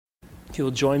If you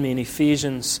will join me in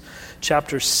Ephesians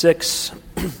chapter 6.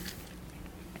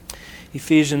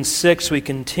 Ephesians 6, we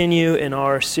continue in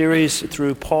our series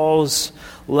through Paul's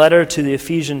letter to the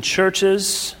Ephesian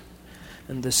churches.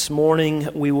 And this morning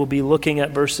we will be looking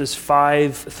at verses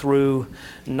 5 through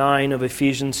 9 of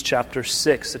Ephesians chapter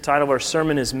 6. The title of our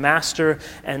sermon is Master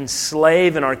and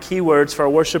Slave, and our key words for our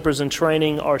worshipers in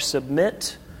training are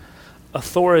submit,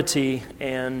 authority,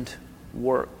 and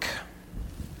work.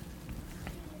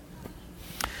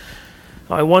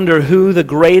 I wonder who the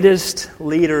greatest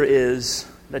leader is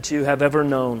that you have ever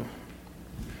known.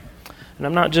 And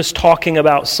I'm not just talking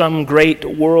about some great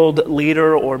world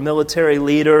leader or military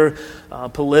leader,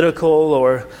 political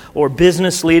or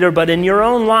business leader, but in your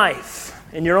own life,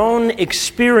 in your own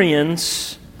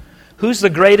experience, who's the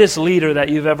greatest leader that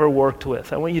you've ever worked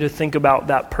with? I want you to think about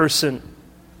that person.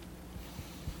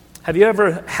 Have you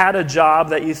ever had a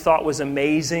job that you thought was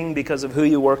amazing because of who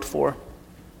you worked for?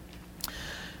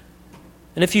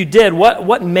 And if you did,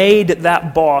 what made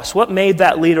that boss, what made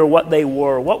that leader what they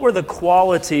were? What were the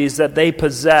qualities that they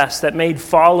possessed that made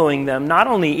following them not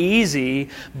only easy,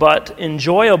 but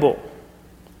enjoyable?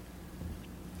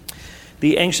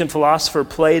 The ancient philosopher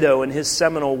Plato, in his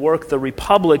seminal work, The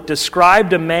Republic,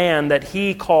 described a man that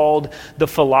he called the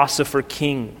philosopher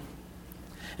king.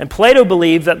 And Plato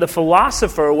believed that the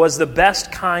philosopher was the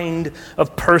best kind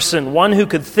of person, one who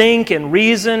could think and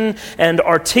reason and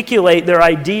articulate their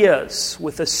ideas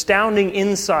with astounding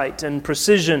insight and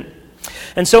precision.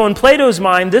 And so in Plato's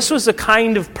mind, this was the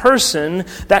kind of person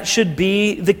that should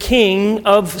be the king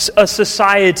of a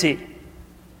society.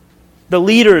 The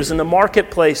leaders in the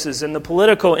marketplaces and the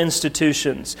political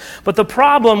institutions. But the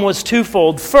problem was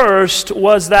twofold. First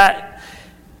was that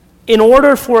in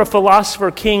order for a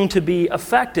philosopher king to be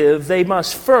effective, they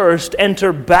must first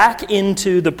enter back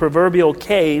into the proverbial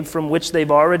cave from which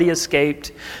they've already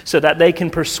escaped so that they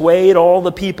can persuade all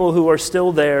the people who are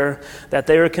still there that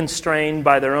they are constrained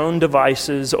by their own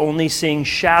devices, only seeing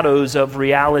shadows of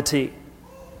reality.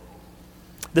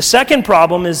 The second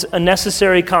problem is a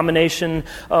necessary combination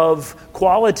of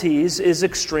qualities is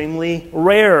extremely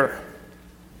rare.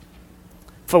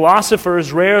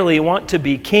 Philosophers rarely want to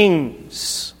be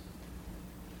kings.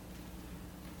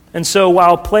 And so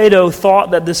while Plato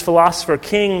thought that this philosopher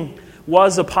king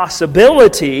was a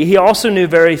possibility, he also knew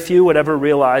very few would ever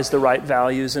realize the right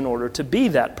values in order to be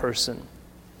that person.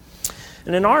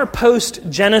 And in our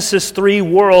post-Genesis 3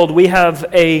 world, we have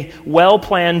a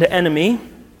well-planned enemy,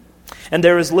 and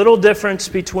there is little difference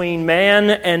between man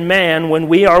and man when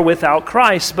we are without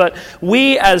Christ. But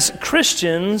we as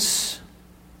Christians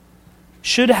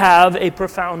should have a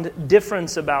profound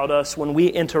difference about us when we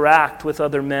interact with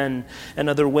other men and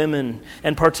other women,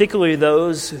 and particularly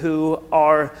those who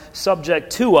are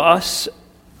subject to us,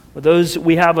 or those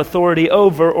we have authority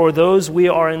over, or those we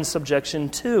are in subjection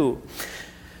to.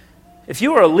 If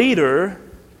you are a leader,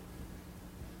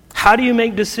 how do you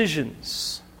make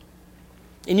decisions?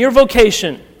 In your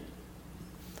vocation,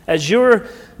 as you're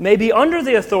maybe under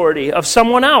the authority of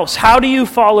someone else, how do you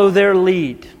follow their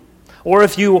lead? Or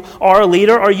if you are a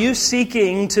leader, are you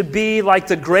seeking to be like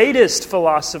the greatest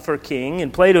philosopher king, in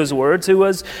Plato's words, who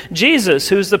was Jesus,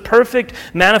 who's the perfect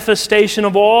manifestation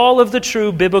of all of the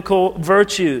true biblical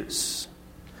virtues?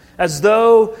 As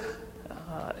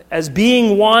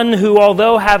being one who,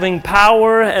 although having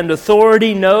power and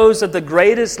authority, knows that the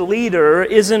greatest leader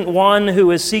isn't one who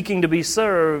is seeking to be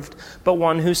served, but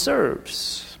one who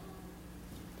serves.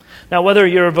 Now, whether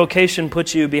your vocation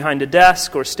puts you behind a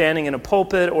desk or standing in a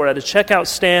pulpit or at a checkout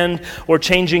stand or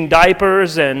changing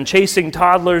diapers and chasing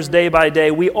toddlers day by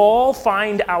day, we all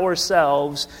find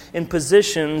ourselves in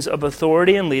positions of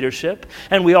authority and leadership,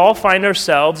 and we all find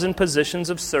ourselves in positions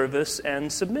of service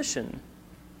and submission.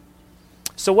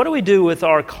 So what do we do with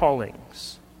our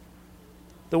callings?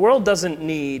 The world doesn't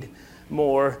need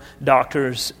more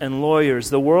doctors and lawyers.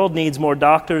 The world needs more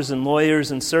doctors and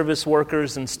lawyers and service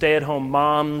workers and stay-at-home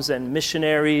moms and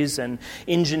missionaries and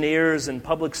engineers and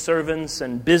public servants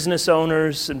and business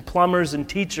owners and plumbers and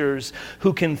teachers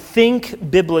who can think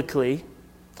biblically,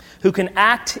 who can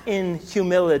act in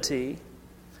humility,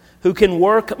 who can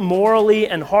work morally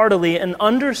and heartily and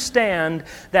understand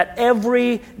that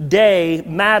every day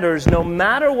matters no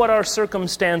matter what our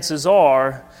circumstances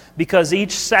are, because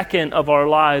each second of our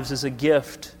lives is a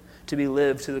gift to be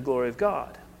lived to the glory of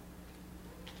God.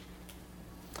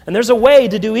 And there's a way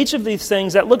to do each of these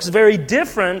things that looks very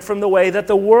different from the way that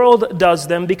the world does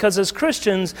them, because as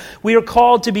Christians, we are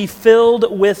called to be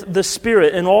filled with the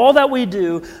Spirit in all that we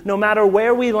do, no matter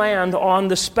where we land on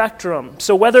the spectrum.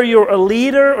 So whether you're a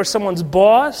leader or someone's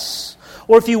boss,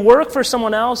 or if you work for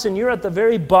someone else and you're at the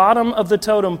very bottom of the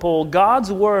totem pole,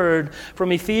 God's word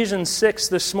from Ephesians 6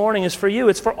 this morning is for you.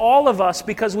 It's for all of us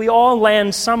because we all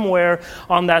land somewhere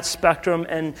on that spectrum,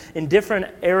 and in different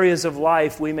areas of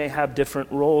life we may have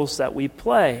different roles that we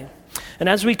play. And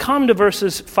as we come to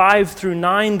verses 5 through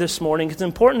 9 this morning, it's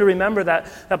important to remember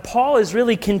that Paul is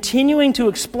really continuing to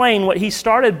explain what he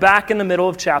started back in the middle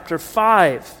of chapter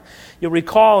 5. You'll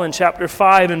recall in chapter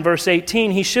 5 and verse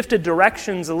 18, he shifted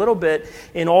directions a little bit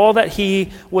in all that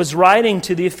he was writing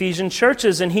to the Ephesian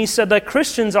churches. And he said that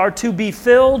Christians are to be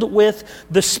filled with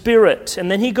the Spirit. And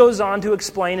then he goes on to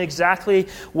explain exactly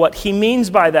what he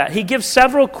means by that. He gives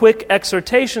several quick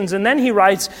exhortations. And then he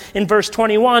writes in verse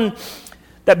 21,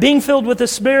 that being filled with the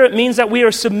Spirit means that we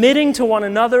are submitting to one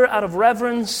another out of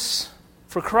reverence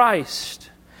for Christ.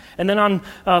 And then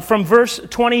from verse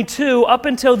 22 up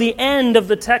until the end of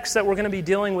the text that we're going to be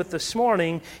dealing with this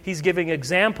morning, he's giving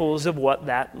examples of what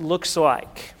that looks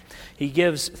like. He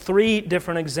gives 3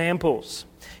 different examples.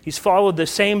 He's followed the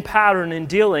same pattern in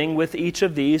dealing with each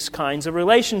of these kinds of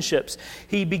relationships.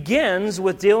 He begins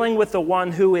with dealing with the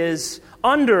one who is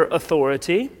under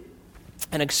authority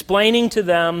and explaining to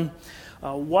them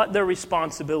what their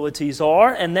responsibilities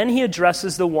are, and then he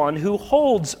addresses the one who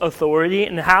holds authority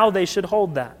and how they should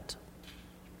hold that.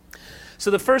 So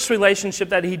the first relationship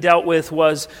that he dealt with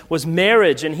was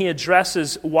marriage, and he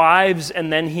addresses wives,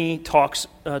 and then he talks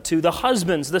to the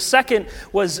husbands. The second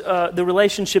was the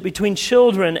relationship between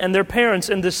children and their parents,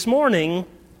 and this morning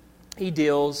he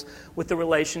deals with the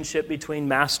relationship between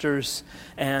masters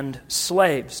and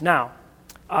slaves. Now,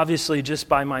 obviously, just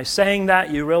by my saying that,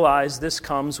 you realize this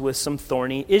comes with some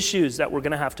thorny issues that we're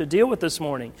going to have to deal with this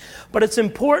morning. But it's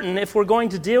important, if we're going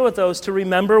to deal with those, to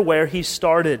remember where he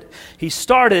started. He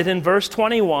started in verse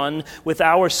 21 with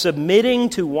our submitting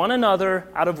to one another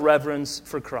out of reverence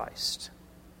for Christ.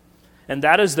 And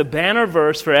that is the banner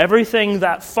verse for everything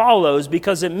that follows,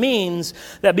 because it means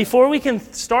that before we can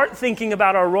start thinking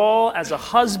about our role as a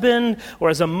husband or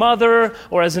as a mother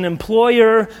or as an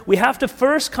employer, we have to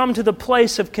first come to the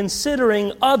place of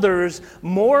considering others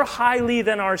more highly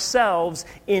than ourselves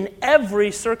in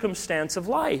every circumstance of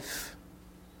life.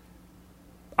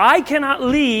 I cannot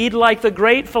lead like the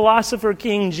great philosopher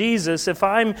King Jesus if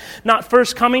I'm not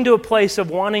first coming to a place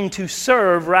of wanting to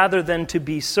serve rather than to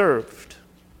be served.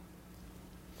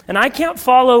 And I can't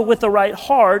follow with the right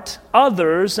heart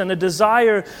others and a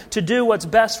desire to do what's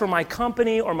best for my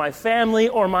company or my family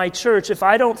or my church if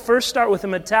I don't first start with a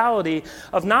mentality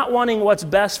of not wanting what's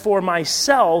best for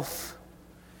myself,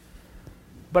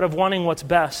 but of wanting what's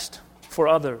best for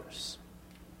others.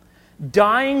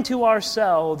 Dying to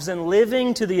ourselves and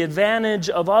living to the advantage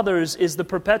of others is the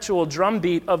perpetual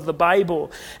drumbeat of the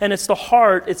Bible. And it's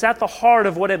at the heart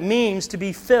of what it means to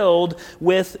be filled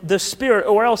with the Spirit.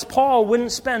 Or else Paul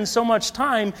wouldn't spend so much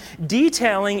time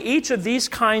detailing each of these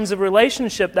kinds of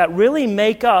relationships that really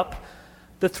make up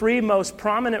the 3 most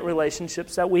prominent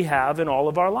relationships that we have in all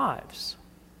of our lives.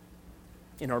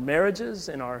 In our marriages,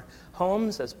 in our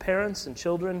homes as parents and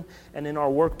children, and in our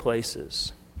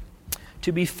workplaces.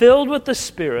 To be filled with the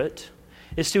Spirit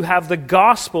is to have the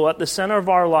gospel at the center of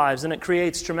our lives, and it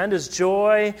creates tremendous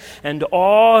joy and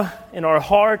awe in our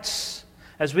hearts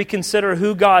as we consider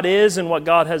who God is and what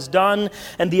God has done.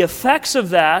 And the effects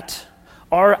of that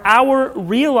are our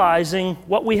realizing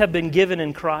what we have been given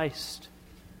in Christ.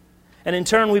 And in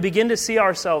turn, we begin to see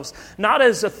ourselves not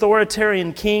as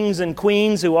authoritarian kings and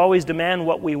queens who always demand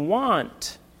what we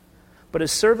want, but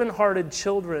as servant-hearted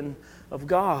children of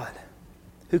God,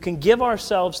 who can give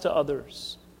ourselves to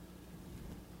others,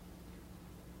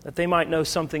 that they might know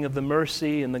something of the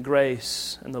mercy and the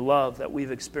grace and the love that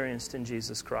we've experienced in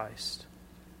Jesus Christ.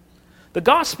 The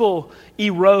gospel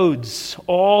erodes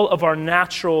all of our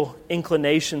natural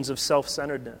inclinations of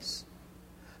self-centeredness.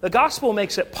 The gospel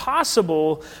makes it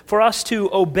possible for us to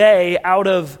obey out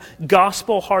of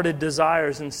gospel-hearted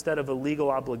desires instead of a legal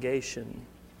obligation.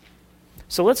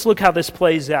 So let's look how this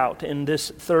plays out in this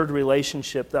third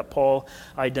relationship that Paul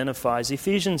identifies.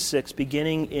 Ephesians 6,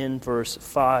 beginning in verse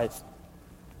 5.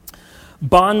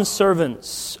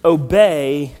 Bondservants,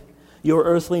 obey your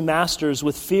earthly masters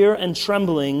with fear and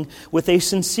trembling, with a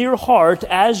sincere heart,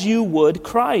 as you would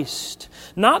Christ.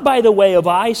 Not by the way of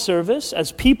eye service,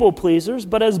 as people pleasers,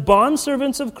 but as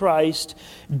bondservants of Christ,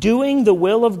 doing the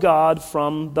will of God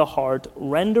from the heart,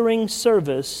 rendering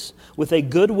service with a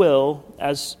good will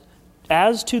as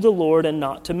to the Lord and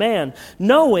not to man,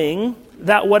 knowing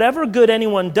that whatever good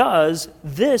anyone does,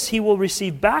 this he will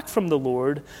receive back from the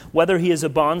Lord, whether he is a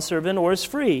bondservant or is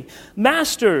free.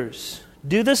 Masters,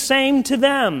 do the same to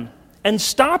them, and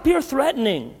stop your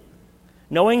threatening,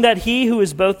 knowing that he who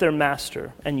is both their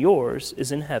master and yours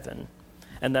is in heaven.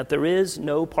 and that there is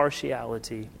no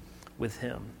partiality with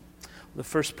him. The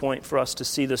first point for us to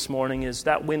see this morning is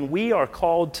that when we are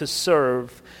called to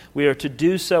serve, we are to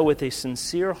do so with a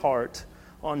sincere heart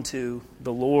unto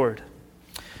the Lord.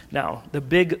 Now, the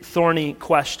big thorny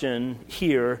question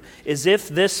here is if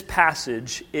this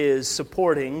passage is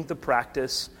supporting the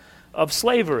practice of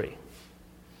slavery.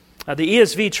 The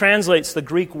ESV translates the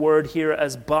Greek word here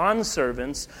as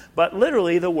bondservants, but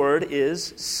literally the word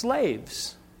is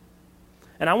slaves.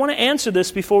 And I want to answer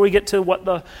this before we get to what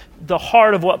the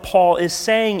heart of what Paul is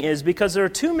saying is, because there are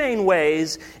two main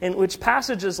ways in which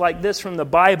passages like this from the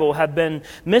Bible have been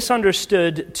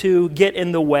misunderstood to get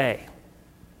in the way.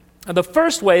 The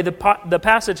first way the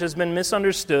passage has been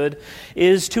misunderstood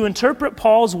is to interpret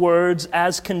Paul's words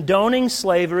as condoning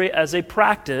slavery as a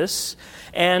practice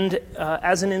and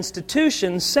as an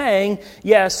institution, saying,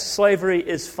 yes, slavery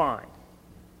is fine.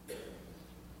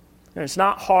 And it's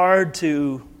not hard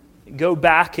to go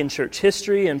back in church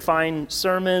history and find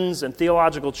sermons and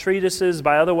theological treatises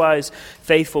by otherwise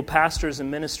faithful pastors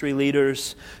and ministry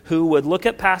leaders who would look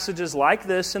at passages like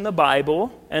this in the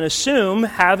Bible and assume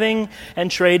having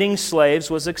and trading slaves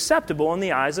was acceptable in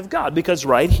the eyes of God. Because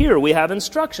right here we have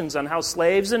instructions on how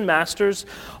slaves and masters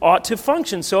ought to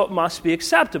function, so it must be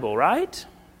acceptable, right?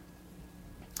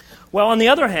 Well, on the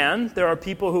other hand, there are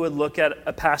people who would look at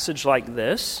a passage like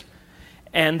this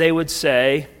and they would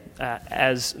say,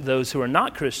 as those who are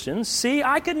not Christians, see,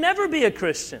 I could never be a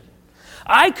Christian.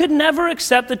 I could never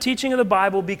accept the teaching of the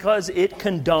Bible because it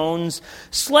condones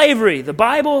slavery. The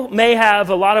Bible may have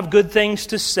a lot of good things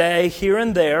to say here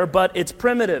and there, but it's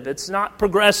primitive. It's not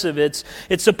progressive. It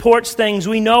supports things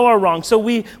we know are wrong. So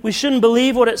we shouldn't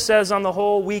believe what it says on the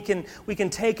whole. We can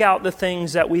take out the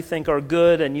things that we think are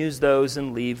good and use those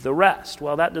and leave the rest.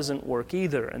 Well, that doesn't work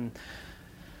either. And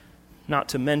not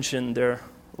to mention their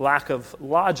lack of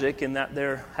logic in that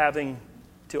they're having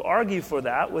to argue for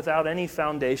that without any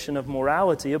foundation of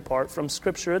morality apart from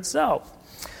Scripture itself.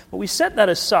 But we set that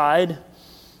aside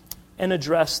and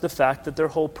address the fact that their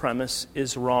whole premise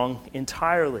is wrong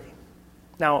entirely.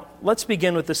 Now, let's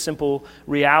begin with the simple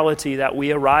reality that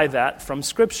we arrive at from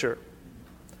Scripture.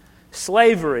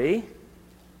 Slavery,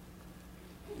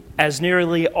 as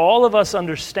nearly all of us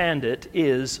understand it,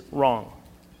 is wrong.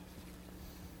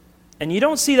 And you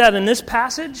don't see that in this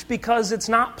passage because it's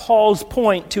not Paul's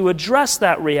point to address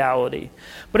that reality.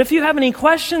 But if you have any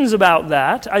questions about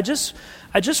that, I just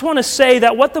want to say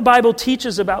that what the Bible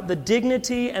teaches about the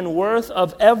dignity and worth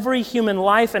of every human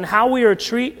life and how we are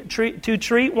to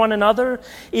treat one another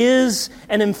is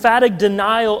an emphatic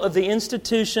denial of the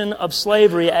institution of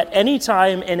slavery at any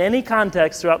time in any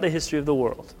context throughout the history of the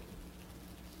world.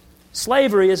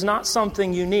 Slavery is not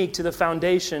something unique to the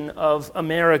foundation of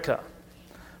America.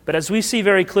 But as we see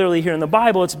very clearly here in the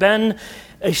Bible, it's been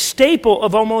a staple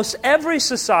of almost every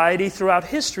society throughout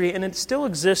history, and it still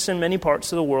exists in many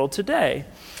parts of the world today.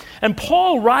 And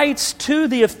Paul writes to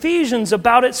the Ephesians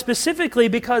about it specifically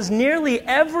because nearly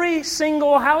every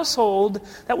single household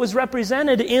that was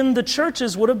represented in the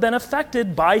churches would have been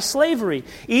affected by slavery,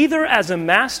 either as a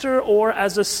master or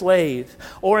as a slave,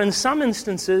 or in some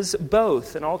instances,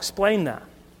 both. And I'll explain that.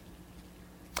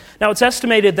 Now, it's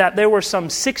estimated that there were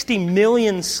some 60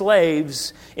 million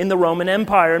slaves in the Roman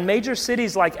Empire, and major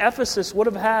cities like Ephesus would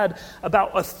have had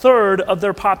about a third of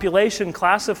their population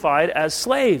classified as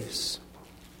slaves.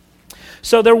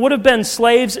 So there would have been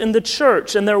slaves in the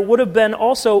church, and there would have been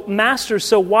also masters.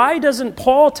 So why doesn't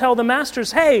Paul tell the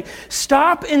masters, hey,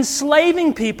 stop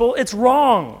enslaving people, it's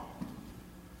wrong?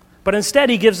 But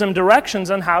instead, he gives them directions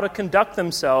on how to conduct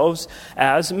themselves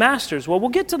as masters. Well, we'll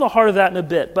get to the heart of that in a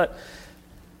bit, but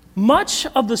much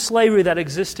of the slavery that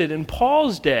existed in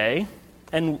Paul's day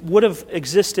and would have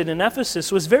existed in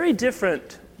Ephesus was very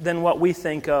different than what we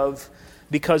think of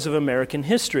because of American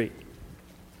history.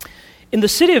 In the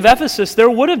city of Ephesus, there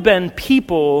would have been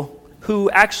people who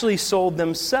actually sold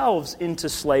themselves into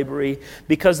slavery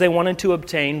because they wanted to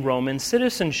obtain Roman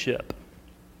citizenship.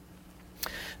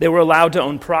 They were allowed to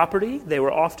own property, they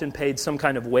were often paid some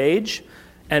kind of wage,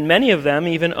 and many of them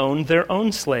even owned their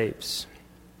own slaves.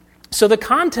 So the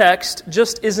context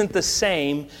just isn't the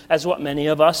same as what many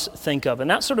of us think of.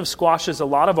 And that sort of squashes a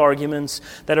lot of arguments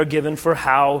that are given for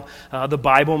how the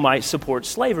Bible might support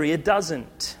slavery. It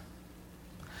doesn't.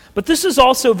 But this is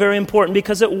also very important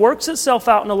because it works itself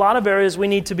out in a lot of areas we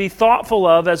need to be thoughtful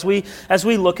of as we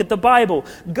look at the Bible.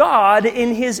 God,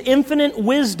 in His infinite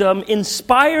wisdom,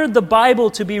 inspired the Bible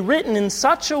to be written in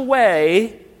such a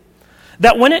way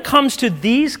that when it comes to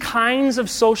these kinds of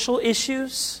social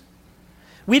issues,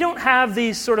 we don't have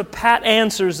these sort of pat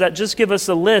answers that just give us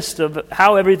a list of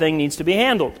how everything needs to be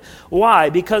handled.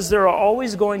 Why? Because there are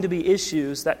always going to be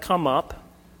issues that come up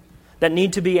that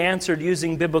need to be answered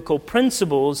using biblical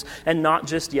principles and not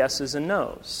just yeses and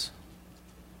nos.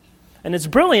 And it's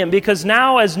brilliant because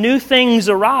now as new things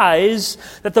arise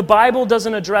that the Bible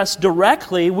doesn't address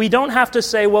directly, we don't have to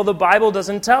say, well, the Bible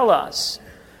doesn't tell us.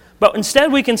 But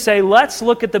instead we can say, let's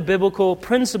look at the biblical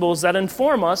principles that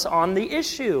inform us on the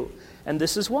issue. And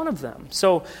this is one of them.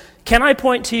 So can I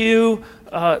point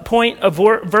a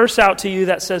verse out to you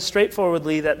that says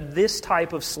straightforwardly that this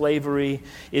type of slavery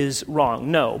is wrong?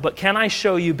 No. But can I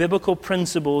show you biblical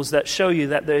principles that show you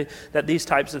that these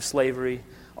types of slavery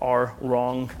are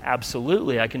wrong?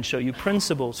 Absolutely. I can show you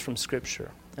principles from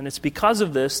Scripture. And it's because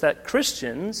of this that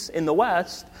Christians in the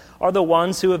West are the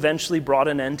ones who eventually brought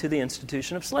an end to the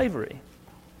institution of slavery.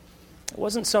 It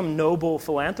wasn't some noble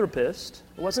philanthropist.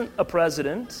 It wasn't a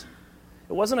president.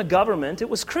 It wasn't a government. It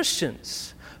was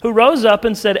Christians who rose up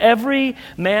and said, every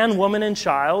man, woman, and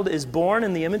child is born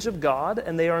in the image of God,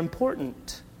 and they are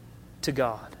important to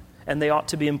God, and they ought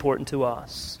to be important to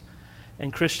us.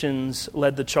 And Christians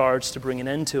led the charge to bring an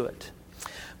end to it.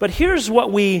 But here's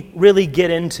what we really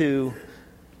get into,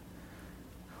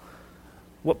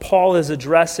 what Paul is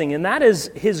addressing, and that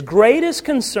is his greatest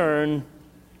concern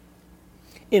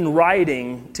in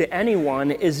writing to anyone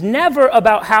is never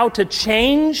about how to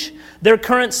change their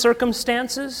current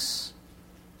circumstances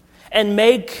and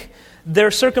make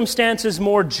their circumstances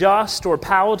more just or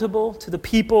palatable to the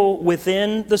people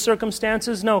within the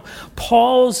circumstances. No,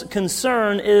 Paul's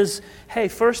concern is, hey,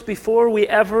 first, before we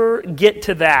ever get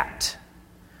to that,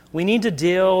 we need to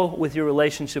deal with your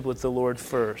relationship with the Lord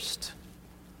first.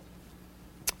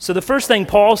 So the first thing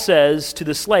Paul says to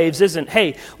the slaves isn't,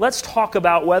 hey, let's talk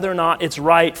about whether or not it's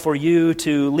right for you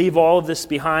to leave all of this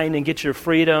behind and get your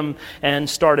freedom and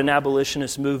start an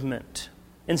abolitionist movement.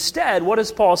 Instead, what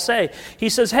does Paul say? He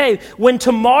says, hey, when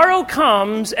tomorrow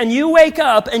comes and you wake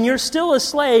up and you're still a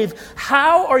slave,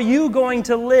 how are you going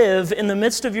to live in the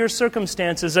midst of your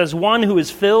circumstances as one who is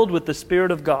filled with the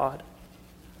Spirit of God?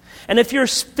 And if you're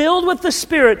filled with the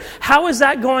Spirit, how is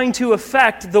that going to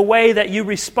affect the way that you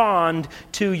respond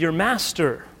to your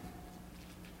master?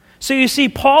 So you see,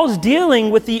 Paul's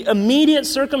dealing with the immediate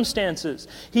circumstances.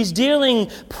 He's dealing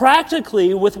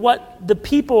practically with the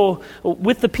people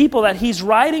that he's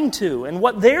writing to and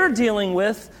what they're dealing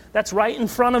with that's right in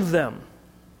front of them.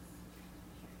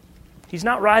 He's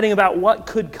not writing about what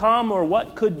could come or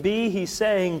what could be. He's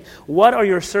saying, what are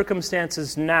your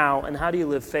circumstances now, and how do you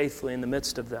live faithfully in the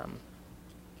midst of them?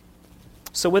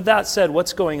 So with that said,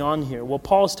 what's going on here? Well,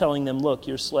 Paul's telling them, look,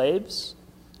 you're slaves,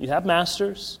 you have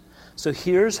masters, so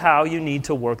here's how you need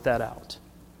to work that out.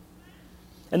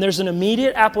 And there's an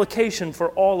immediate application for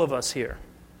all of us here.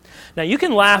 Now, you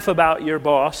can laugh about your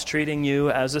boss treating you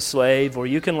as a slave, or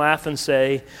you can laugh and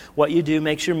say what you do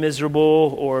makes you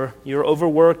miserable, or you're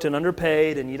overworked and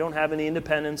underpaid and you don't have any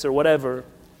independence or whatever.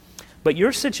 But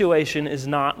your situation is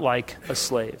not like a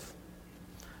slave.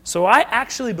 So I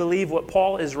actually believe what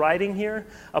Paul is writing here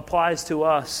applies to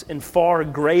us in far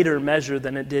greater measure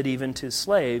than it did even to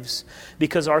slaves,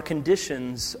 because our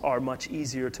conditions are much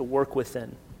easier to work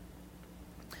within.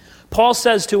 Paul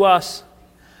says to us,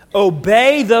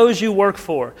 obey those you work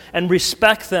for and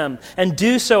respect them, and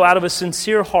do so out of a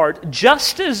sincere heart,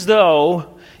 just as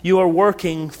though you are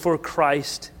working for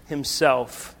Christ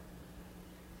Himself.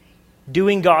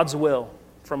 Doing God's will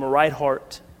from a right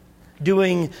heart,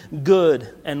 doing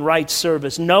good and right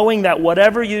service, knowing that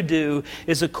whatever you do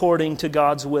is according to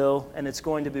God's will, and it's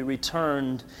going to be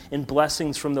returned in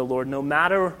blessings from the Lord, no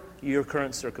matter your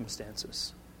current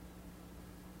circumstances.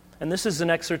 And this is an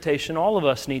exhortation all of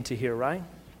us need to hear, right?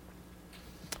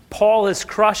 Paul is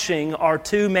crushing our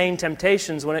two main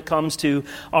temptations when it comes to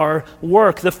our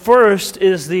work. The first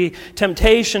is the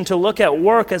temptation to look at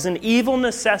work as an evil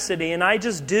necessity, and I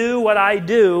just do what I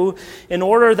do in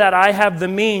order that I have the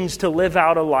means to live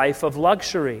out a life of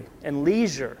luxury and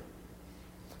leisure.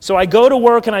 So I go to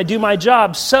work and I do my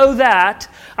job so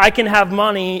that I can have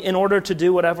money in order to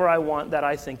do whatever I want that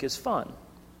I think is fun.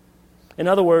 In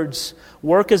other words,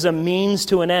 work is a means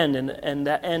to an end, and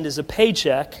that end is a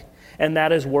paycheck, and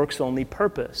that is work's only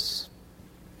purpose.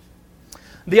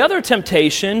 The other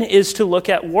temptation is to look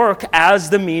at work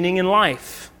as the meaning in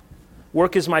life.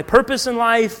 Work is my purpose in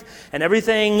life, and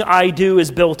everything I do is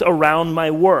built around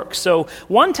my work. So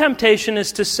one temptation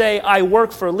is to say I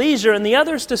work for leisure, and the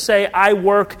other is to say I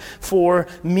work for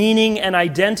meaning and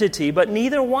identity. But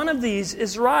neither one of these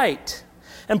is right.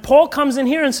 And Paul comes in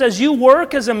here and says you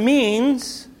work as a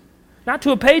means, not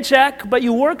to a paycheck, but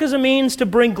you work as a means to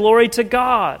bring glory to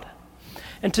God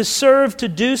and to serve, to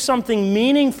do something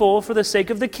meaningful for the sake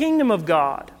of the kingdom of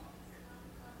God.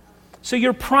 So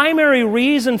your primary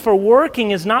reason for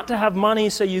working is not to have money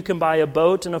so you can buy a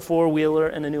boat and a four-wheeler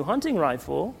and a new hunting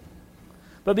rifle,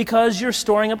 but because you're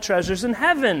storing up treasures in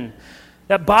heaven,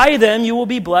 that by them you will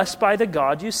be blessed by the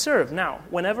God you serve. Now,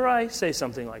 whenever I say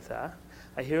something like that,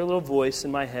 I hear a little voice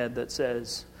in my head that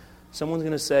says, someone's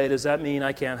going to say, does that mean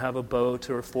I can't have a boat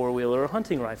or a four-wheeler or a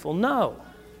hunting rifle? No.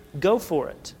 Go for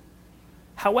it.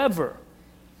 However,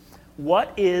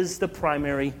 what is the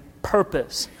primary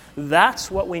purpose? That's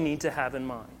what we need to have in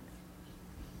mind.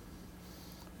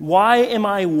 Why am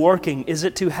I working? Is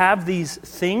it to have these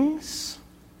things?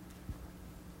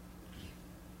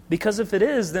 Because if it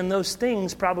is, then those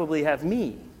things probably have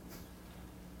me.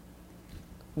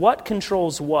 What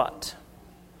controls what?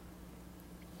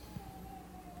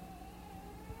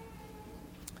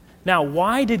 Now,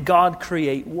 why did God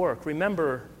create work?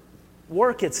 Remember,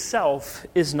 work itself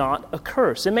is not a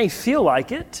curse. It may feel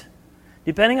like it,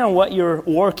 depending on what your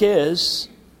work is,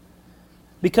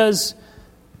 because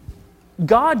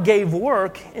God gave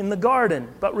work in the garden.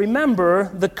 But remember,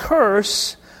 the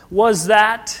curse was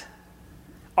that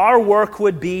our work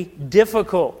would be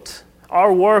difficult.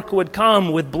 Our work would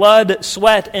come with blood,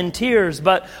 sweat, and tears.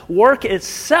 But work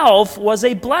itself was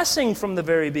a blessing from the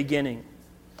very beginning.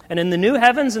 And in the new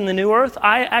heavens and the new earth,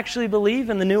 I actually believe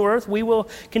in the new earth we will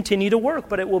continue to work,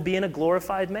 but it will be in a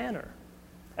glorified manner.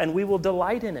 And we will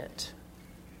delight in it.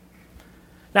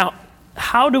 Now,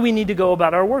 how do we need to go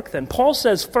about our work then? Paul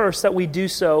says first that we do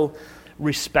so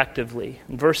respectively.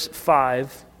 In verse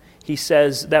 5, he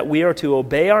says that we are to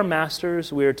obey our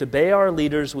masters, we are to obey our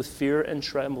leaders with fear and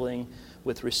trembling,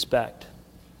 with respect.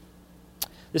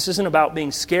 This isn't about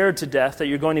being scared to death, that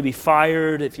you're going to be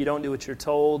fired if you don't do what you're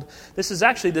told. This is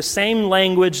actually the same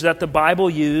language that the Bible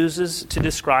uses to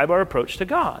describe our approach to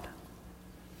God.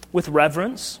 With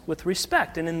reverence, with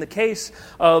respect. And in the case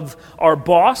of our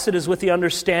boss, it is with the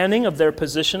understanding of their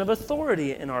position of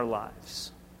authority in our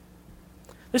lives.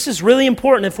 This is really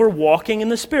important if we're walking in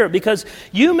the Spirit, because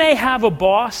you may have a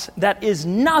boss that is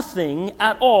nothing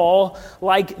at all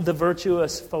like the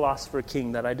virtuous philosopher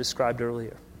king that I described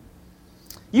earlier.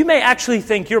 You may actually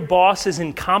think your boss is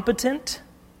incompetent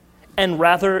and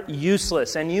rather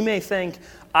useless. And you may think,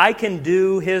 I can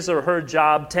do his or her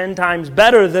job 10 times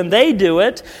better than they do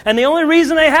it. And the only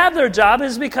reason they have their job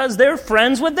is because they're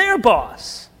friends with their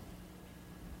boss.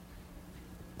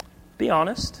 Be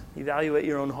honest. Evaluate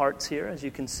your own hearts here as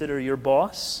you consider your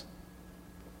boss.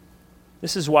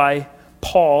 This is why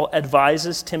Paul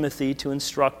advises Timothy to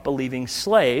instruct believing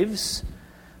slaves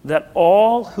that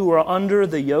all who are under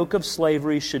the yoke of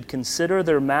slavery should consider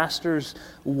their masters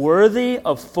worthy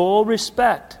of full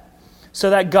respect, so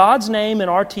that God's name in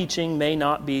our teaching may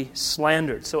not be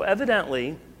slandered. So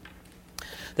evidently,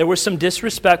 there were some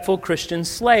disrespectful Christian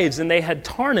slaves, and they had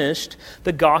tarnished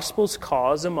the gospel's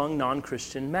cause among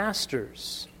non-Christian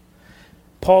masters.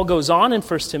 Paul goes on in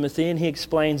 1 Timothy, and he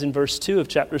explains in verse 2 of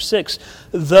chapter 6,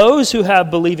 those who have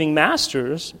believing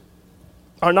masters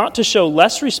are not to show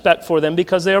less respect for them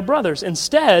because they are brothers.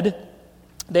 Instead,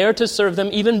 they are to serve them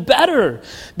even better,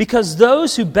 because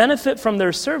those who benefit from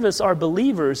their service are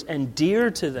believers and dear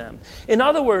to them. In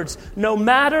other words, no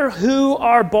matter who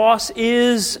our boss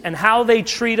is and how they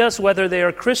treat us, whether they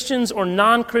are Christians or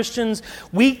non-Christians,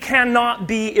 we cannot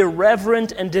be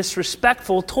irreverent and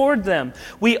disrespectful toward them.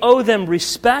 We owe them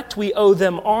respect, we owe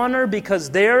them honor, because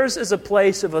theirs is a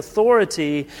place of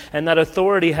authority, and that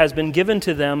authority has been given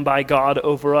to them by God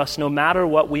over us, no matter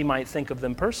what we might think of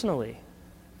them personally.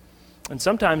 And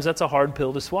sometimes that's a hard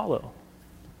pill to swallow.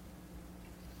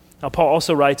 Now, Paul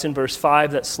also writes in verse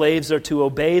 5 that slaves are to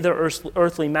obey their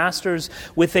earthly masters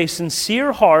with a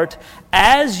sincere heart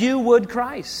as you would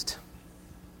Christ.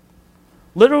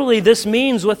 Literally, this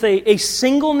means with a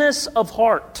singleness of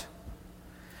heart.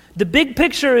 The big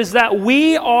picture is that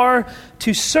we are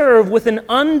to serve with an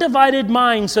undivided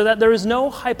mind so that there is no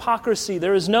hypocrisy,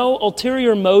 there is no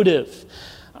ulterior motive.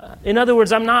 In other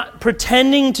words, I'm not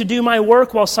pretending to do my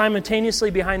work while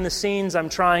simultaneously behind the scenes I'm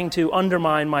trying to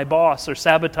undermine my boss or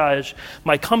sabotage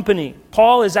my company.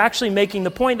 Paul is actually making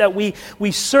the point that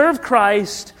we serve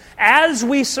Christ as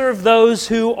we serve those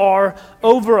who are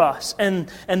over us. And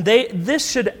this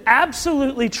should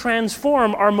absolutely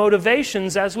transform our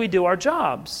motivations as we do our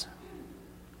jobs.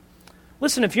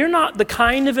 Listen, if you're not the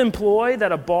kind of employee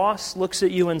that a boss looks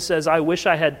at you and says, I wish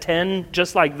I had 10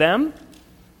 just like them,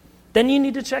 then you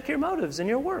need to check your motives in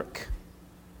your work.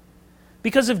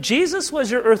 Because if Jesus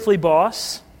was your earthly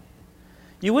boss,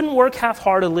 you wouldn't work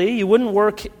half-heartedly, you wouldn't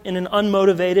work in an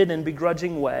unmotivated and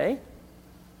begrudging way.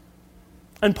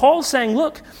 And Paul's saying,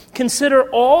 look, consider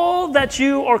all that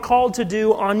you are called to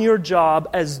do on your job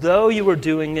as though you were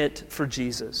doing it for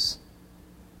Jesus.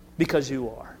 Because you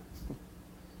are.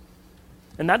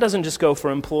 And that doesn't just go for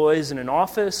employees in an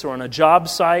office or on a job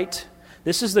site.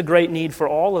 This is the great need for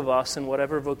all of us in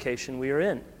whatever vocation we are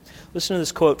in. Listen to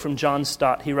this quote from John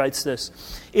Stott. He writes this: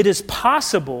 "It is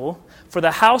possible for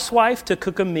the housewife to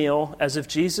cook a meal as if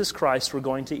Jesus Christ were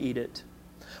going to eat it,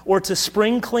 or to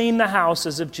spring clean the house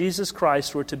as if Jesus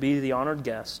Christ were to be the honored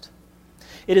guest.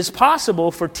 It is possible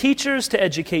for teachers to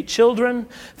educate children,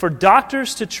 for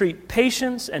doctors to treat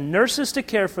patients and nurses to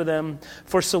care for them,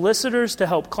 for solicitors to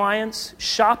help clients,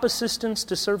 shop assistants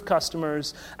to serve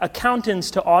customers,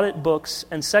 accountants to audit books,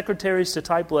 and secretaries to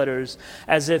type letters,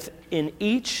 as if in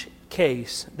each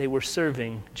case they were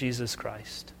serving Jesus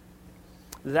Christ."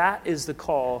 That is the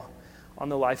call on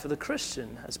the life of the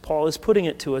Christian, as Paul is putting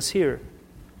it to us here.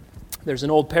 There's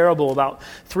an old parable about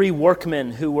 3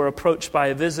 workmen who were approached by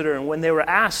a visitor, and when they were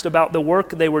asked about the work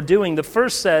they were doing, the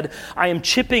first said, "I am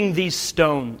chipping these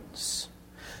stones."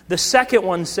 The second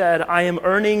one said, "I am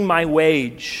earning my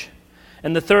wage."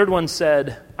 And the third one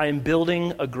said, "I am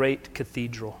building a great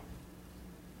cathedral."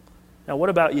 Now,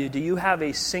 what about you? Do you have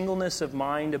a singleness of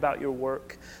mind about your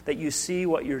work, that you see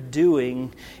what you're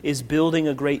doing is building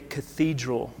a great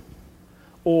cathedral?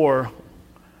 Or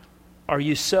are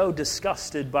you so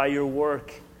disgusted by your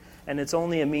work and it's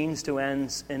only a means to an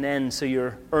end, so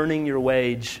you're earning your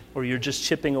wage or you're just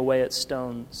chipping away at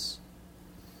stones?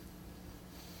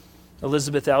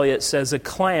 Elizabeth Elliot says, "A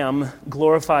clam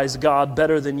glorifies God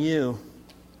better than you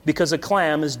because a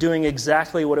clam is doing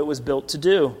exactly what it was built to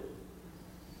do.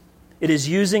 It is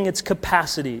using its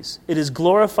capacities. It is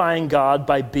glorifying God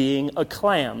by being a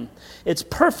clam. It's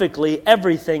perfectly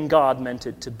everything God meant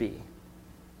it to be."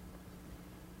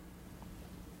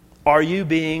 Are you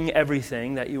being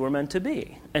everything that you were meant to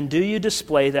be? And do you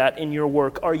display that in your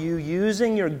work? Are you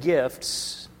using your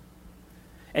gifts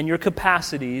and your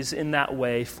capacities in that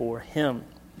way for Him?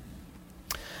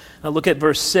 Now look at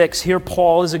verse 6. Here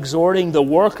Paul is exhorting the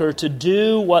worker to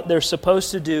do what they're supposed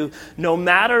to do no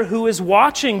matter who is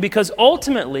watching, because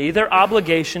ultimately their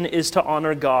obligation is to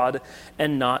honor God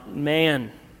and not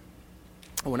man.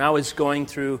 When I was going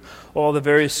through all the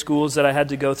various schools that I had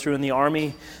to go through in the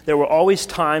Army, there were always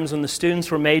times when the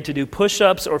students were made to do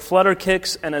push-ups or flutter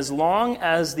kicks, and as long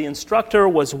as the instructor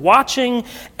was watching,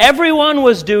 everyone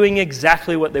was doing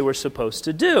exactly what they were supposed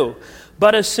to do.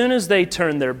 But as soon as they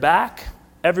turned their back,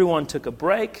 everyone took a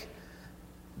break,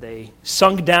 they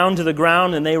sunk down to the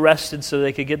ground, and they rested so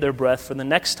they could get their breath for the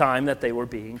next time that they were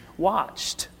being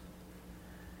watched.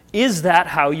 Is that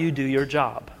how you do your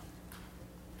job?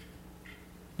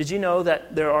 Did you know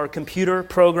that there are computer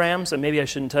programs, and maybe I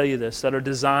shouldn't tell you this, that are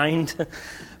designed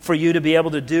for you to be able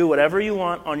to do whatever you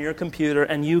want on your computer,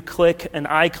 and you click an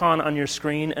icon on your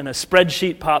screen and a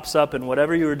spreadsheet pops up and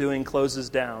whatever you were doing closes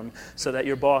down so that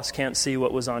your boss can't see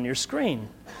what was on your screen?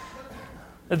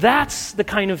 That's the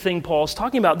kind of thing Paul's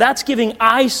talking about. That's giving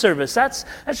eye service. That's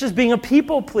just being a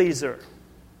people pleaser.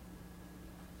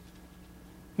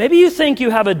 Maybe you think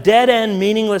you have a dead-end,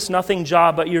 meaningless, nothing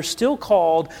job, but you're still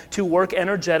called to work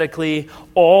energetically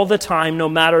all the time, no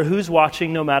matter who's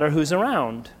watching, no matter who's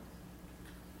around.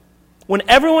 When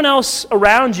everyone else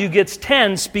around you gets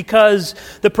tense because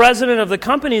the president of the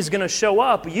company is going to show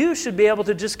up, you should be able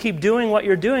to just keep doing what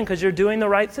you're doing because you're doing the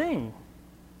right thing.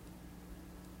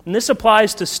 And this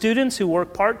applies to students who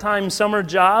work part-time summer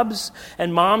jobs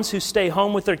and moms who stay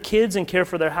home with their kids and care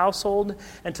for their household,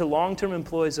 and to long-term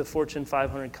employees of Fortune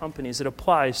 500 companies. It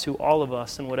applies to all of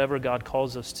us and whatever God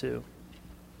calls us to.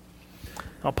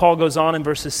 Now, Paul goes on in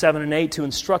verses 7 and 8 to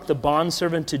instruct the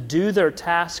bondservant to do their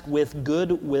task with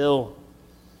good will.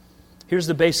 Here's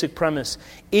the basic premise.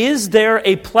 Is there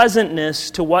a pleasantness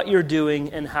to what you're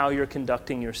doing and how you're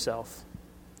conducting yourself?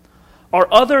 Are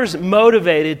others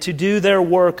motivated to do their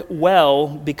work well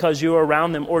because you're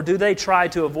around them? Or do they try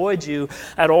to avoid you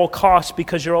at all costs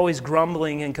because you're always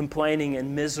grumbling and complaining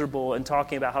and miserable and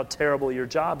talking about how terrible your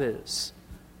job is?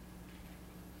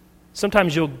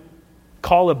 Sometimes you'll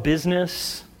call a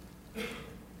business,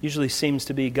 usually seems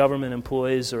to be government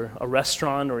employees or a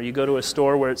restaurant, or you go to a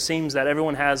store where it seems that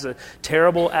everyone has a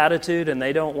terrible attitude and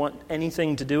they don't want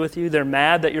anything to do with you. They're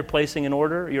mad that you're placing an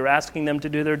order. You're asking them to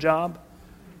do their job.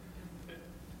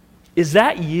 Is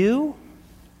that you?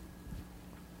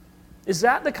 Is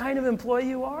that the kind of employee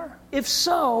you are? If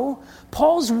so,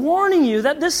 Paul's warning you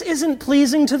that this isn't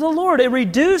pleasing to the Lord. It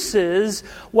reduces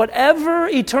whatever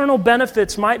eternal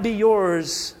benefits might be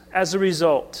yours as a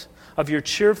result of your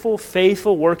cheerful,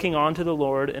 faithful working onto the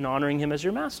Lord and honoring Him as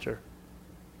your master.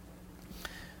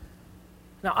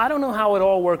 Now, I don't know how it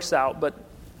all works out, but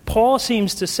Paul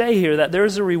seems to say here that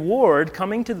there's a reward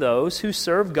coming to those who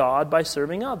serve God by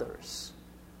serving others.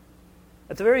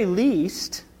 At the very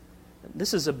least,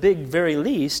 this is a big very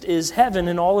least, is heaven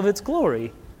in all of its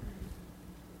glory.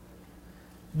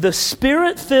 The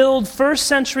Spirit-filled first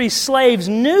century slaves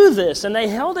knew this, and they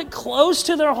held it close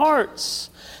to their hearts.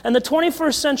 And the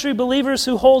 21st century believers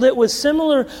who hold it with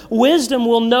similar wisdom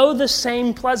will know the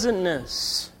same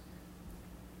pleasantness.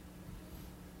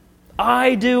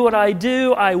 I do what I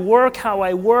do, I work how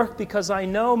I work, because I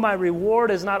know my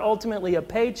reward is not ultimately a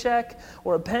paycheck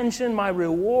or a pension. My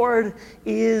reward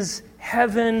is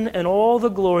heaven and all the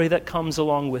glory that comes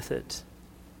along with it.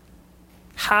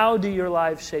 How do your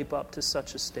lives shape up to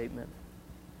such a statement?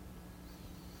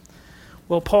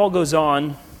 Well, Paul goes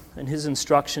on in his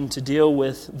instruction to deal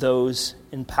with those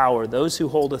in power, those who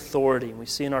hold authority. We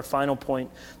see in our final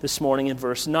point this morning in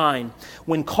verse 9.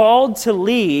 When called to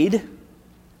lead,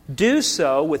 do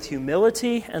so with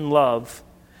humility and love,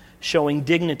 showing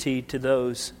dignity to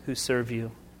those who serve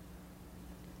you.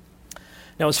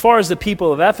 Now, as far as the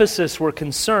people of Ephesus were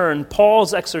concerned,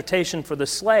 Paul's exhortation for the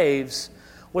slaves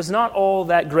was not all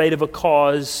that great of a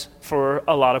cause for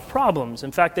a lot of problems.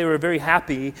 In fact, they were very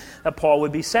happy that Paul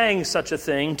would be saying such a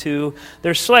thing to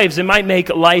their slaves. It might make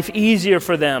life easier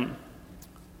for them.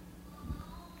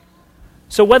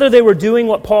 So whether they were doing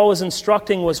what Paul was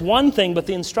instructing was one thing, but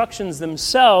the instructions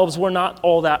themselves were not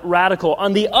all that radical.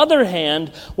 On the other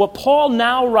hand, what Paul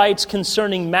now writes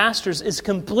concerning masters is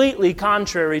completely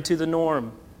contrary to the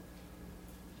norm.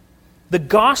 The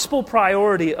gospel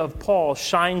priority of Paul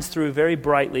shines through very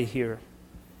brightly here.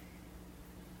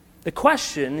 The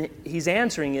question he's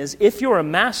answering is, if you're a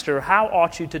master, how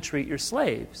ought you to treat your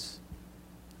slaves?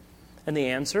 And the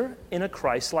answer, in a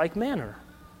Christ-like manner.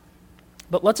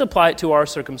 But let's apply it to our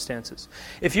circumstances.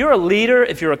 If you're a leader,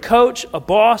 if you're a coach, a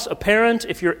boss, a parent,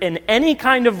 if you're in any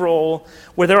kind of role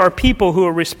where there are people who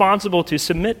are responsible to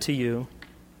submit to you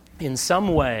in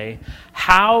some way,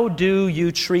 how do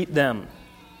you treat them?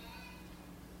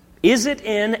 Is it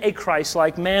in a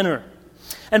Christ-like manner?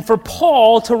 And for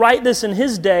Paul to write this in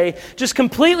his day just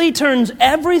completely turns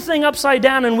everything upside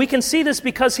down, and we can see this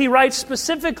because he writes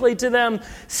specifically to them,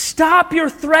 stop your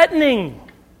threatening.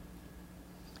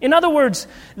 In other words,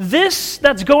 this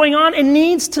that's going on, it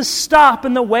needs to stop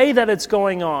in the way that it's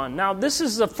going on. Now, this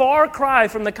is a far cry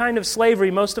from the kind of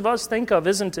slavery most of us think of,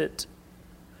 isn't it?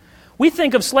 We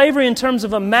think of slavery in terms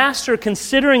of a master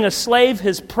considering a slave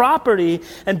his property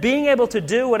and being able to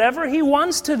do whatever he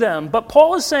wants to them. But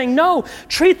Paul is saying, no,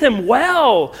 treat them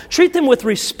well. Treat them with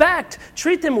respect.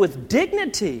 Treat them with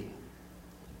dignity.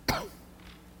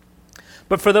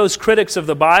 But for those critics of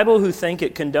the Bible who think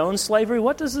it condones slavery,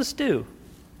 what does this do?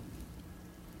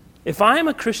 If I am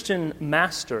a Christian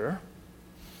master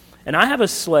and I have a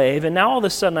slave and now all of a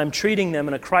sudden I'm treating them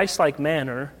in a Christ-like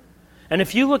manner, and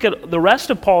if you look at the rest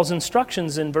of Paul's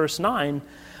instructions in verse 9,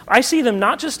 I see them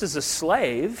not just as a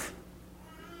slave,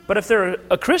 but if they're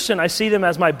a Christian, I see them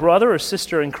as my brother or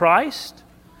sister in Christ.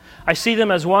 I see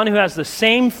them as one who has the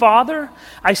same Father.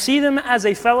 I see them as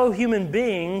a fellow human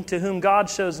being to whom God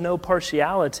shows no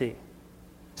partiality.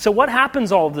 So what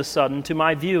happens all of a sudden to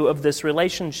my view of this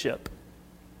relationship?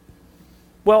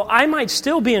 Well, I might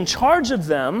still be in charge of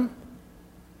them,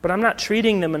 but I'm not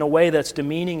treating them in a way that's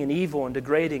demeaning and evil and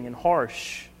degrading and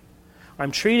harsh.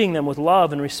 I'm treating them with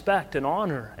love and respect and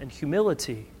honor and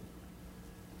humility.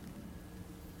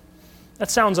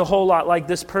 That sounds a whole lot like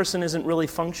this person isn't really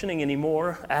functioning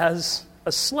anymore as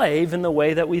a slave in the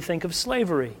way that we think of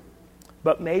slavery,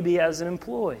 but maybe as an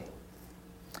employee.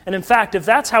 And in fact, if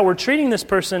that's how we're treating this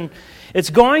person,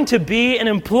 it's going to be an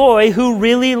employee who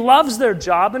really loves their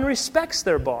job and respects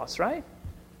their boss, right?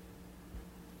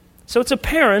 So it's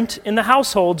apparent in the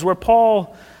households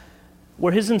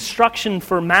where his instruction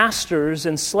for masters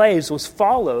and slaves was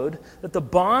followed, that the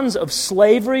bonds of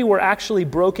slavery were actually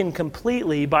broken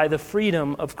completely by the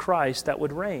freedom of Christ that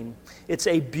would reign. It's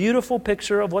a beautiful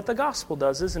picture of what the gospel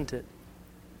does, isn't it?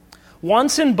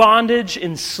 Once in bondage,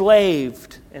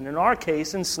 enslaved, and in our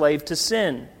case, enslaved to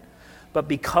sin. But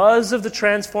because of the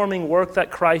transforming work that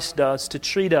Christ does to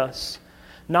treat us,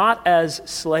 not as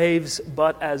slaves,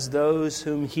 but as those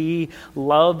whom He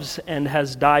loves and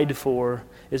has died for,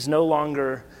 is no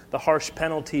longer the harsh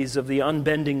penalties of the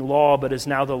unbending law, but is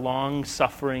now the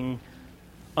long-suffering,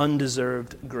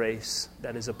 undeserved grace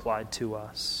that is applied to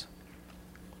us.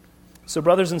 So,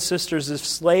 brothers and sisters, if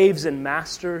slaves and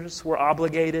masters were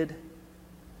obligated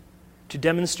to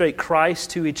demonstrate Christ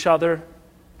to each other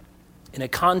in a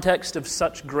context of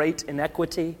such great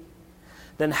inequity,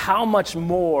 then how much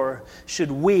more should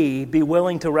we be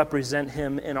willing to represent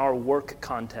Him in our work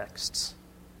contexts?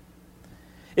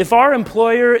 If our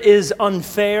employer is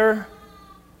unfair,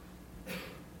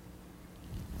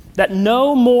 That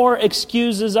no more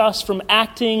excuses us from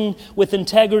acting with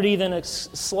integrity than a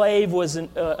slave was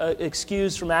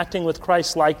excused from acting with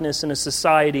Christ's likeness in a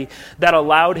society that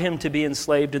allowed him to be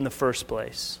enslaved in the first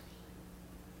place.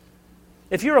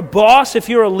 If you're a boss, if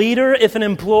you're a leader, if an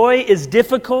employee is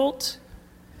difficult,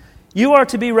 you are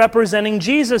to be representing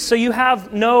Jesus, so you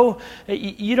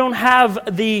don't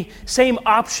have the same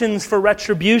options for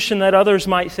retribution that others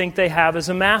might think they have as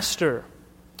a master.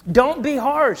 Don't be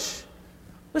harsh.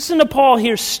 Listen to Paul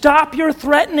here. Stop your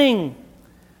threatening.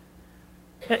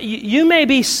 You may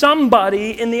be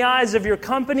somebody in the eyes of your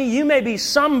company. You may be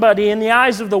somebody in the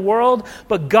eyes of the world,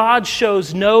 but God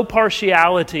shows no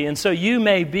partiality. And so you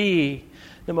may be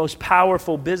the most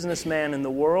powerful businessman in the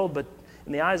world, but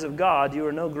in the eyes of God, you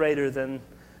are no greater than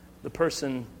the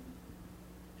person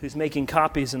who's making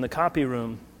copies in the copy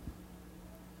room.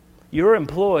 Your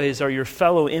employees are your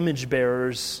fellow image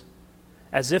bearers,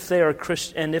 as if they are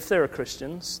and if they are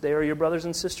Christians, they are your brothers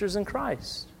and sisters in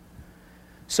Christ.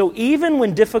 So even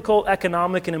when difficult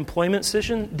economic and employment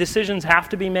decisions have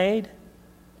to be made,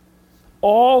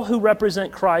 all who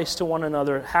represent Christ to one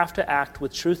another have to act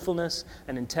with truthfulness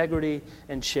and integrity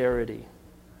and charity.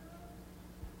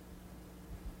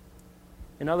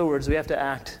 In other words, we have to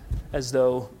act as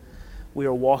though we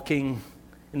are walking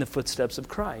in the footsteps of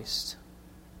Christ.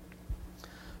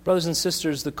 Brothers and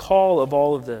sisters, the call of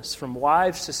all of this, from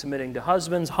wives to submitting to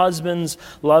husbands, husbands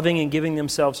loving and giving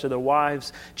themselves to their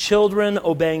wives, children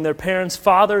obeying their parents,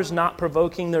 fathers not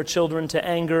provoking their children to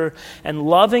anger, and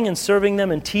loving and serving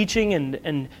them and teaching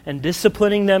and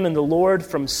disciplining them in the Lord,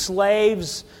 from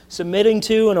slaves submitting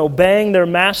to and obeying their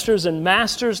masters, and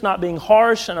masters not being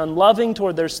harsh and unloving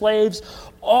toward their slaves.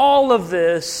 All of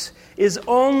this is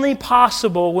only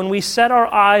possible when we set our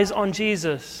eyes on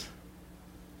Jesus.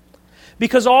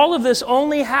 Because all of this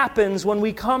only happens when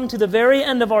we come to the very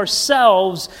end of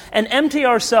ourselves and empty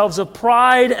ourselves of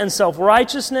pride and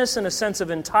self-righteousness and a sense of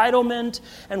entitlement,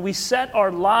 and we set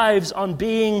our lives on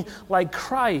being like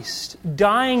Christ,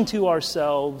 dying to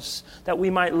ourselves that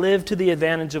we might live to the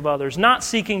advantage of others, not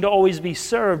seeking to always be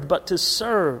served, but to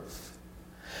serve.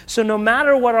 So no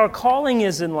matter what our calling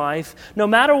is in life, no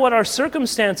matter what our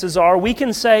circumstances are, we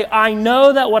can say, I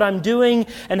know that what I'm doing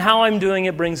and how I'm doing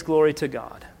it brings glory to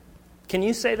God. Can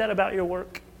you say that about your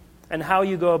work and how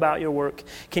you go about your work?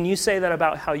 Can you say that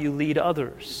about how you lead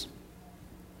others?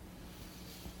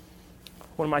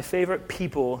 One of my favorite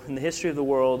people in the history of the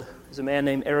world is a man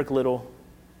named Eric Liddell.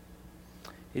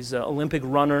 He's an Olympic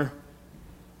runner.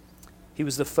 He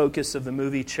was the focus of the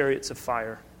movie Chariots of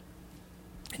Fire.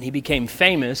 And he became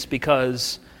famous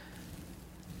because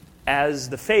as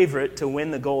the favorite to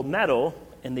win the gold medal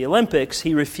in the Olympics,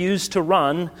 he refused to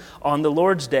run on the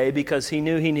Lord's Day because he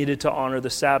knew he needed to honor the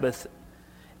Sabbath.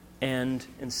 And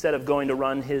instead of going to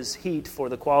run his heat for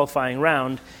the qualifying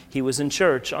round, he was in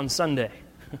church on Sunday.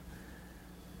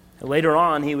 Later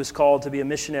on, he was called to be a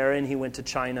missionary, and he went to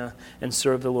China and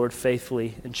served the Lord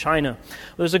faithfully in China.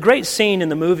 There's a great scene in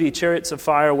the movie Chariots of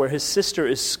Fire where his sister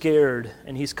is scared,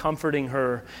 and he's comforting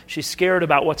her. She's scared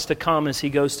about what's to come as he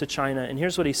goes to China. And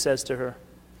here's what he says to her.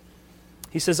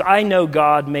 He says, I know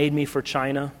God made me for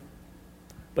China,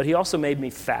 but he also made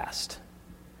me fast.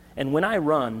 And when I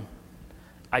run,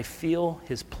 I feel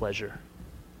his pleasure.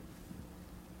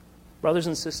 Brothers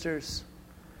and sisters,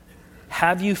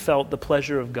 have you felt the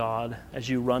pleasure of God as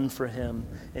you run for him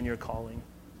in your calling?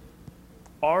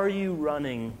 Are you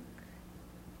running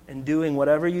and doing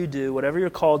whatever you do, whatever you're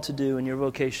called to do in your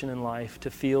vocation in life,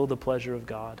 to feel the pleasure of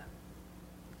God?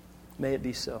 May it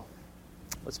be so.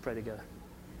 Let's pray together.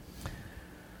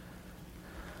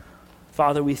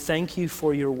 Father, we thank you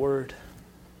for your word.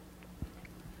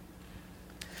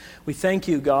 We thank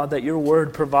you, God, that your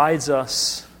word provides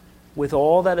us with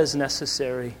all that is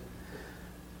necessary,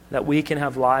 that we can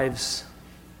have lives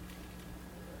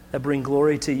that bring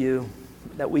glory to you,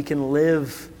 that we can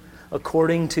live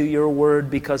according to your word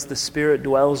because the Spirit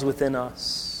dwells within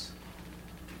us,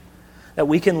 that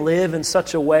we can live in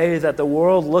such a way that the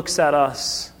world looks at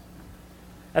us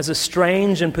as a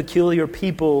strange and peculiar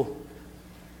people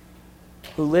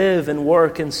who live and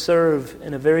work and serve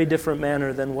in a very different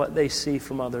manner than what they see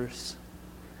from others.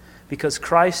 Because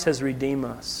Christ has redeemed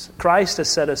us. Christ has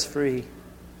set us free.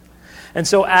 And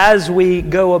so as we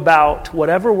go about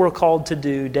whatever we're called to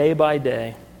do day by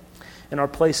day, in our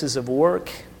places of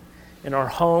work, in our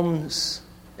homes,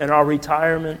 in our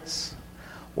retirements,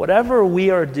 whatever we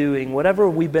are doing, whatever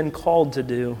we've been called to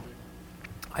do,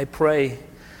 I pray,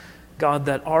 God,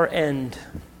 that our end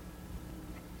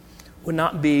would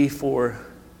not be for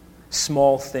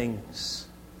small things.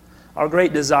 Our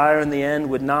great desire in the end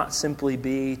would not simply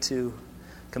be to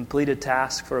complete a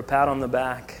task for a pat on the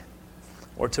back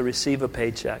or to receive a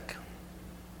paycheck,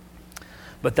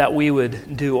 but that we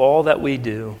would do all that we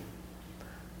do,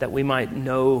 that we might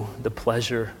know the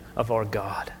pleasure of our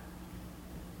God.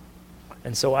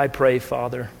 And so I pray,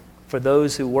 Father, for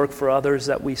those who work for others,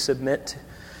 that we submit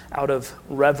out of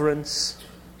reverence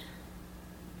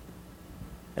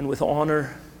and with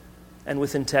honor and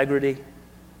with integrity.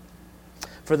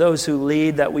 For those who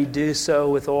lead, that we do so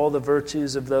with all the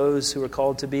virtues of those who are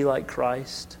called to be like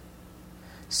Christ,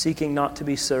 seeking not to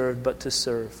be served, but to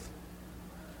serve.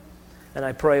 And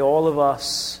I pray all of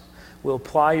us will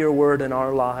apply your word in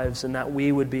our lives, and that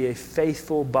we would be a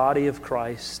faithful body of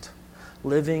Christ,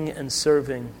 living and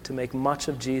serving to make much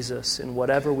of Jesus in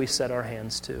whatever we set our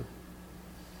hands to.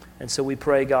 And so we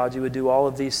pray, God, you would do all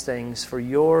of these things for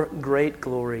your great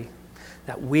glory,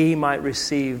 that we might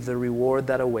receive the reward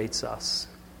that awaits us.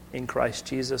 In Christ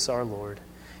Jesus our Lord.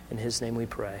 In his name we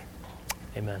pray.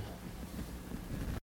 Amen.